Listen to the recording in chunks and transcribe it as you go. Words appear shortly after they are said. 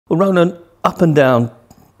Well, Ronan, up and down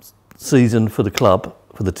season for the club,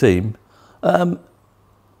 for the team. I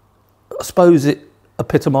suppose it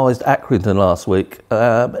epitomised Accrington last week.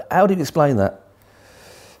 How do you explain that?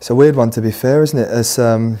 It's a weird one, to be fair, isn't it? As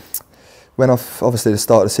went off, obviously, the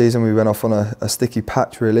start of the season, we went off on a sticky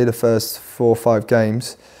patch, really. The first 4 or 5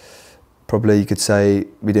 games, probably you could say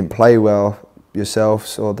we didn't play well,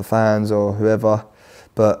 yourselves or the fans or whoever,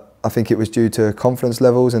 but I think it was due to confidence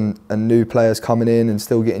levels and new players coming in and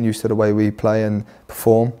still getting used to the way we play and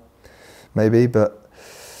perform, maybe. But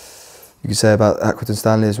you could say about Accrington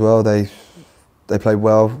Stanley as well. They played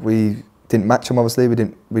well. We didn't match them, obviously. We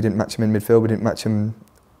didn't match them in midfield. We didn't match them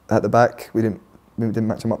at the back. We didn't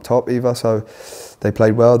match them up top either. So they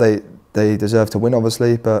played well. They deserved to win,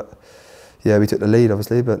 obviously. But yeah, we took the lead,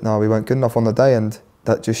 obviously. But no, we weren't good enough on the day, and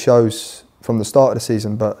that just shows from the start of the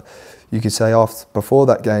season. But you could say before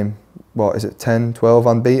that game, what is it, 10, 12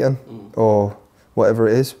 unbeaten or whatever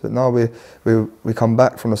it is. But no, we come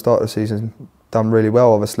back from the start of the season, done really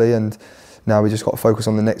well, obviously, and now we just got to focus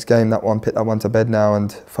on the next game. Put that one to bed now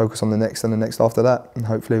and focus on the next and the next after that, and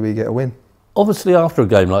hopefully we get a win. Obviously, after a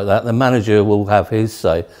game like that, the manager will have his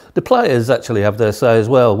say. The players actually have their say as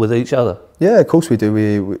well with each other. Yeah, of course we do.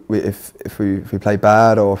 If we play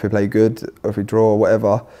bad or if we play good or if we draw or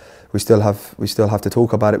whatever, we still have to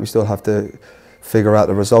talk about it. We still have to figure out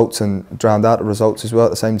the results and drown out the results as well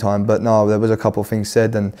at the same time. But no, there was a couple of things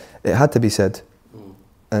said and it had to be said,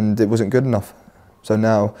 and it wasn't good enough. So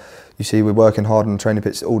now you see we're working hard on the training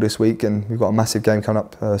pitch all this week, and we've got a massive game coming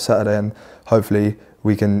up Saturday, and hopefully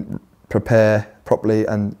we can prepare properly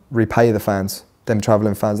and repay the fans, them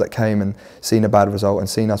travelling fans that came and seen a bad result and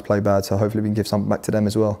seen us play bad. So hopefully we can give something back to them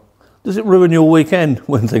as well. Does it ruin your weekend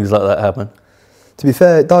when things like that happen? To be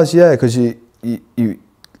fair, it does, yeah, because you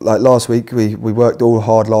like last week we worked all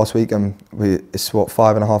hard last week, and it's what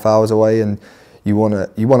 5.5 hours away, and you want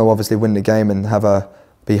to obviously win the game and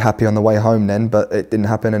be happy on the way home then, but it didn't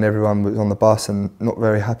happen, and everyone was on the bus and not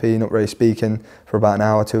very happy, not very speaking for about an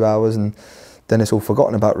hour, 2 hours, and then it's all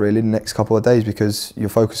forgotten about really the next couple of days because you're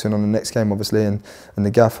focusing on the next game, obviously, and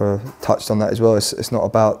the gaffer touched on that as well. It's not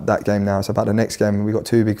about that game now, it's about the next game, and we've got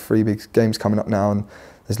 3 big games coming up now, and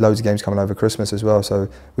there's loads of games coming over Christmas as well, so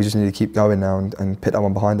we just need to keep going now and put that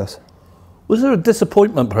one behind us. Was there a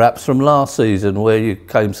disappointment perhaps from last season where you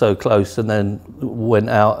came so close and then went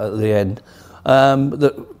out at the end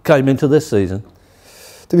that came into this season?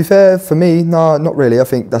 To be fair, for me, no, not really. I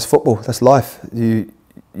think that's football, that's life. You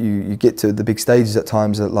get to the big stages at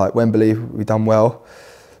times, like Wembley, we done well.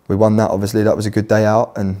 We won that, obviously, that was a good day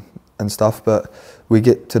out and stuff, but we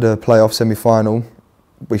get to the playoff semi-final,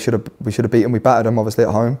 we should have beaten, we battered them obviously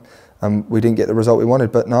at home, and we didn't get the result we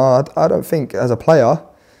wanted. But no, I don't think as a player,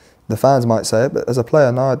 the fans might say it, but as a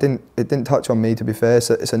player, no, it didn't touch on me, to be fair.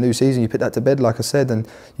 It's a new season, you put that to bed, like I said, and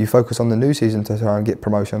you focus on the new season to try and get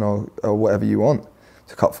promotion or whatever you want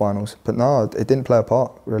to cup finals. But no, it didn't play a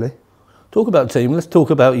part, really. Talk about team, let's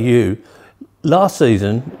talk about you. Last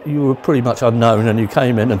season, you were pretty much unknown and you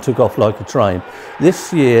came in and took off like a train.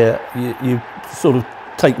 This year, you sort of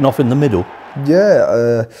taken off in the middle.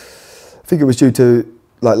 Yeah, I think it was due to,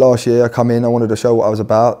 like last year, I come in, I wanted to show what I was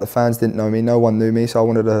about. The fans didn't know me, no one knew me, so I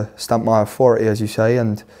wanted to stamp my authority, as you say,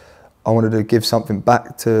 and I wanted to give something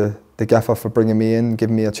back to the gaffer for bringing me in,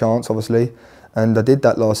 giving me a chance, obviously, and I did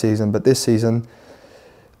that last season. But this season,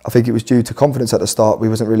 I think it was due to confidence at the start. We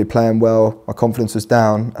wasn't really playing well, my confidence was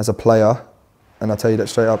down as a player, and I tell you that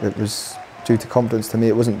straight up, it was due to confidence to me.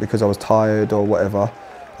 It wasn't because I was tired or whatever.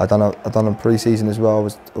 I'd done a pre-season as well.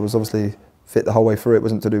 I was obviously fit the whole way through. It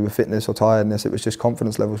wasn't to do with fitness or tiredness, it was just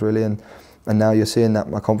confidence levels really, and now you're seeing that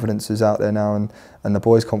my confidence is out there now, and the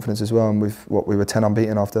boys' confidence as well, and we were 10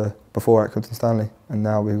 unbeaten before Accrington Stanley, and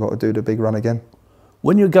now we've got to do the big run again.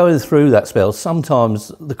 When you're going through that spell,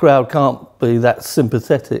 sometimes the crowd can't be that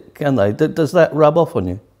sympathetic, can they? Does that rub off on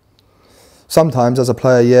you? Sometimes as a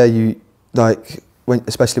player, yeah,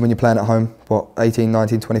 especially when you're playing at home, 18,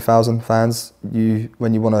 19, 20,000 fans,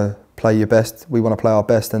 when you want to play your best, we want to play our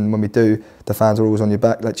best, and when we do, the fans are always on your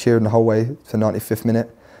back, like cheering the whole way to 95th minute,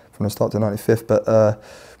 from the start to 95th. But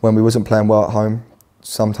when we wasn't playing well at home,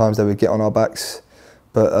 sometimes they would get on our backs.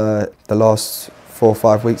 But the last 4 or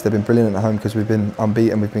 5 weeks, they've been brilliant at home because we've been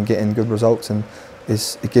unbeaten, we've been getting good results, and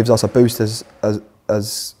it gives us a boost as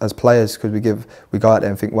players, because we go out there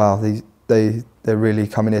and think, wow, they're really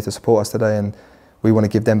coming here to support us today, and we want to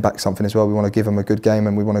give them back something as well. We want to give them a good game,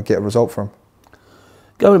 and we want to get a result from them.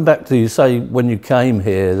 Going back to, you say, when you came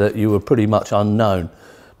here that you were pretty much unknown.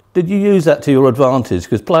 Did you use that to your advantage?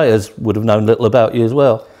 Because players would have known little about you as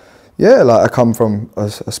well. Yeah, like I come from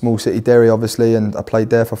a small city, Derry, obviously, and I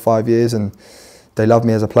played there for 5 years, and they love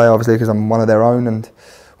me as a player, obviously, because I'm one of their own. And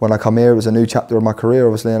when I come here, it was a new chapter of my career,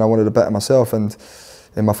 obviously, and I wanted to better myself. And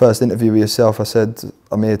in my first interview with yourself, I said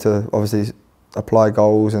I'm here to obviously apply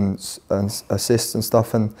goals and assists and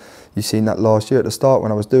stuff. And you've seen that last year at the start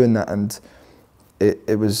when I was doing that, and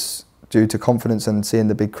it was due to confidence and seeing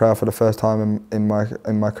the big crowd for the first time in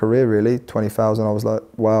my career, really. 20,000, I was like,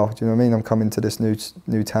 wow, do you know what I mean? I'm coming to this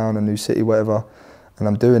new town, a new city, whatever, and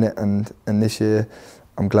I'm doing it. And this year,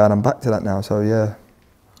 I'm glad I'm back to that now. So yeah.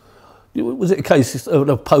 Was it a case of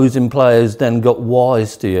opposing players then got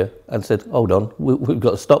wise to you and said, hold on, we've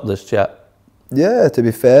got to stop this chap? Yeah, to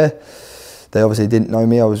be fair, they obviously didn't know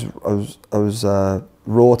me. I was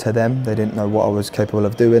raw to them. They didn't know what I was capable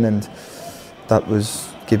of doing, and that was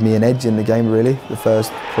give me an edge in the game, really, the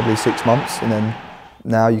first probably 6 months. And then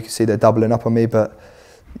now you can see they're doubling up on me, but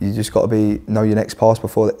you just got to know your next pass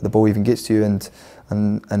before the ball even gets to you, and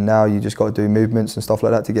now you just got to do movements and stuff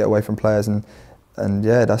like that to get away from players, and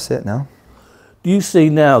yeah, that's it now. Do you see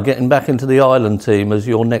now getting back into the Ireland team as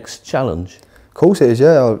your next challenge? Of course it is,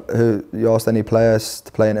 yeah. You asked any players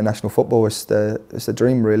to play international football, it's the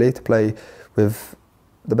dream, really, to play with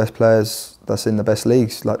the best players that's in the best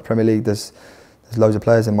leagues. Like the Premier League, there's loads of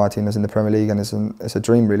players in my team that's in the Premier League, and it's a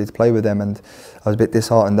dream, really, to play with them. And I was a bit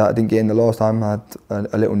disheartened that I didn't get in the last time. I had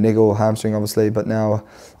a little niggle, hamstring, obviously, but now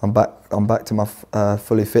I'm back to my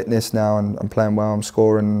fully fitness now, and I'm playing well, I'm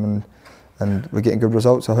scoring, and we're getting good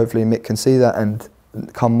results. So hopefully Mick can see that, and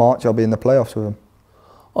come March I'll be in the playoffs with him.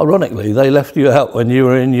 Ironically, they left you out when you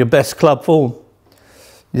were in your best club form.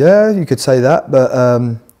 Yeah, you could say that, but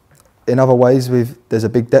in other ways, there's a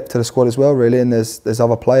big depth to the squad as well, really, and there's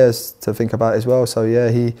other players to think about as well. So yeah,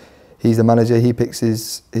 he's the manager. He picks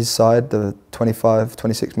his side, the 25,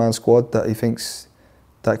 26-man squad that he thinks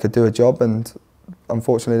that could do a job, and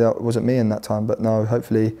unfortunately that wasn't me in that time. But no,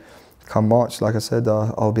 hopefully come March, like I said,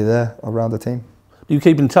 I'll be there around the team. Do you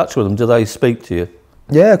keep in touch with them? Do they speak to you?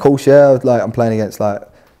 Yeah, of course, yeah. Like, I'm playing against like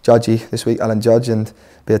Judgy this week, Alan Judge, and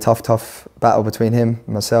be a tough battle between him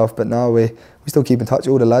and myself. But no, we still keep in touch,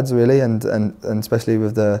 all the lads, really, and especially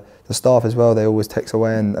with the staff as well. They always text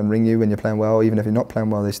away and ring you when you're playing well. Even if you're not playing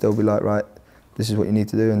well, they still be like, right, this is what you need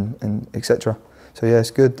to do, and etc. So yeah,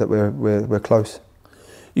 it's good that we're close.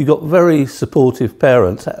 You got very supportive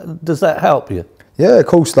parents. Does that help you? Yeah, of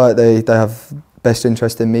course. Like they have best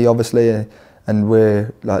interest in me, obviously, and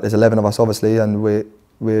we're like, there's 11 of us, obviously, and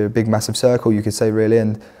we're a big, massive circle, you could say, really,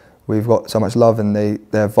 and we've got so much love, and they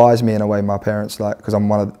advise me in a way, my parents, like, because I'm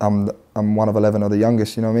one of 11 or the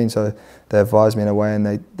youngest, you know what I mean? So they advise me in a way, and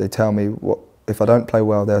they tell me what, if I don't play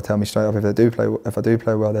well, they'll tell me straight up. If I do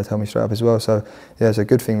play well, they'll tell me straight up as well. So yeah, it's a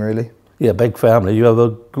good thing, really. Yeah, big family. You have a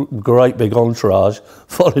great big entourage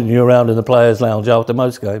following you around in the players' lounge after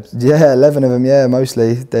most games. Yeah, 11 of them. Yeah,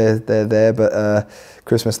 mostly they're there. But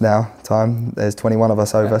Christmas now time, there's 21 of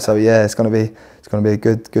us over. So yeah, it's gonna be a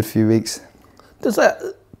good few weeks. Does that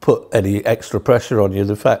put any extra pressure on you?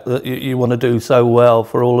 The fact that you want to do so well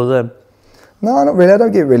for all of them? No, not really. I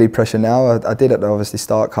don't get really pressure now. I did at the obviously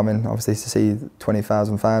start coming, obviously, to see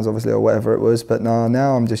 20,000 fans, obviously, or whatever it was. But no,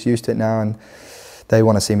 now I'm just used to it now, and they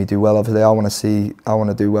want to see me do well. Obviously, I want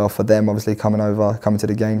to do well for them. Obviously, coming to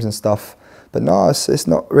the games and stuff. But no, it's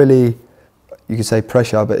not really, you could say,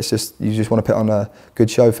 pressure. But it's just, you just want to put on a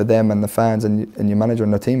good show for them and the fans and your manager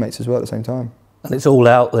and the teammates as well at the same time. And it's all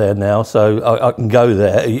out there now, so I can go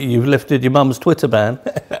there. You've lifted your mum's Twitter ban.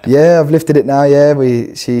 Yeah, I've lifted it now. Yeah,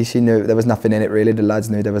 she knew there was nothing in it, really. The lads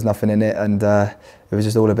knew there was nothing in it, and it was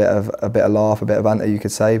just all a bit of laugh, a bit of banter, you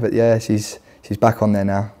could say. But yeah, she's back on there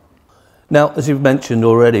now. Now, as you've mentioned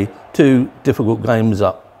already, 2 difficult games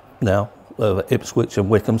up now, Ipswich and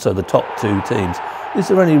Wycombe, so the top 2 teams. Is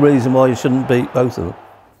there any reason why you shouldn't beat both of them?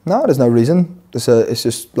 No, there's no reason. It's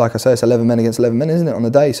just, like I say, it's 11 men against 11 men, isn't it, on the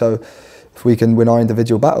day? So if we can win our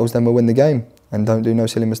individual battles, then we'll win the game, and don't do no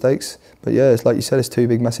silly mistakes. But yeah, it's like you said, it's 2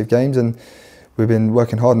 big, massive games, and we've been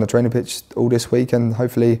working hard on the training pitch all this week, and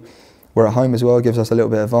hopefully we're at home as well. It gives us a little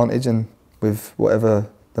bit of advantage, and with whatever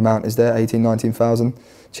the amount is there, 18,000, 19,000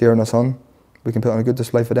 cheering us on, we can put on a good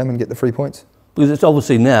display for them and get the 3 points. Because it's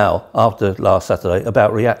obviously now, after last Saturday,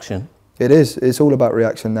 about reaction. It is. It's all about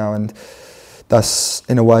reaction now, and that's,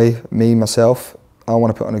 in a way, myself, I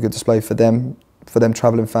want to put on a good display for them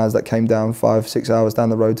travelling fans that came down 5-6 hours down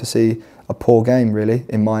the road to see a poor game, really,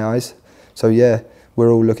 in my eyes. So yeah,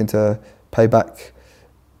 we're all looking to pay back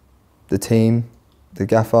the team, the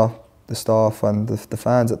gaffer, the staff, and the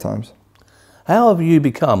fans at times. How have you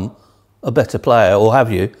become a better player, or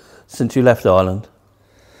have you, since you left Ireland?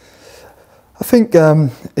 I think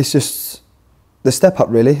it's just the step up,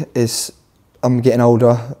 really. I'm getting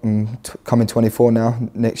older. I'm coming 24 now,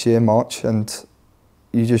 next year, March, and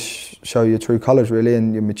you just show your true colours really,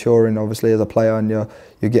 and you're maturing obviously as a player, and you're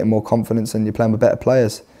getting more confidence, and you're playing with better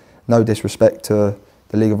players. No disrespect to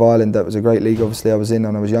the League of Ireland, that was a great league obviously I was in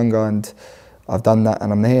when I was younger, and I've done that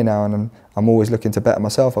and I'm here now, and I'm always looking to better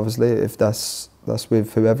myself obviously, if that's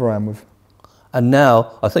with whoever I'm with. And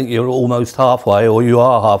now I think you're almost halfway, or you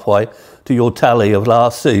are halfway, to your tally of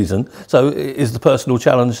last season. So is the personal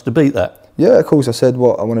challenge to beat that? Yeah, of course. I said I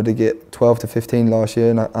wanted to get 12 to 15 last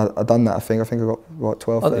year, and I done that. I think I got what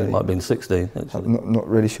 12. I think it might have been 16. Actually. I'm not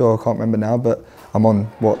really sure. I can't remember now, but I'm on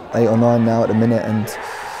 8 or 9 now at the minute, and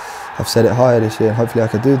I've set it higher this year. And hopefully, I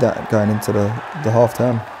could do that going into the half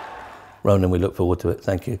term. Ronan, we look forward to it.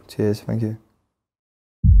 Thank you. Cheers. Thank you.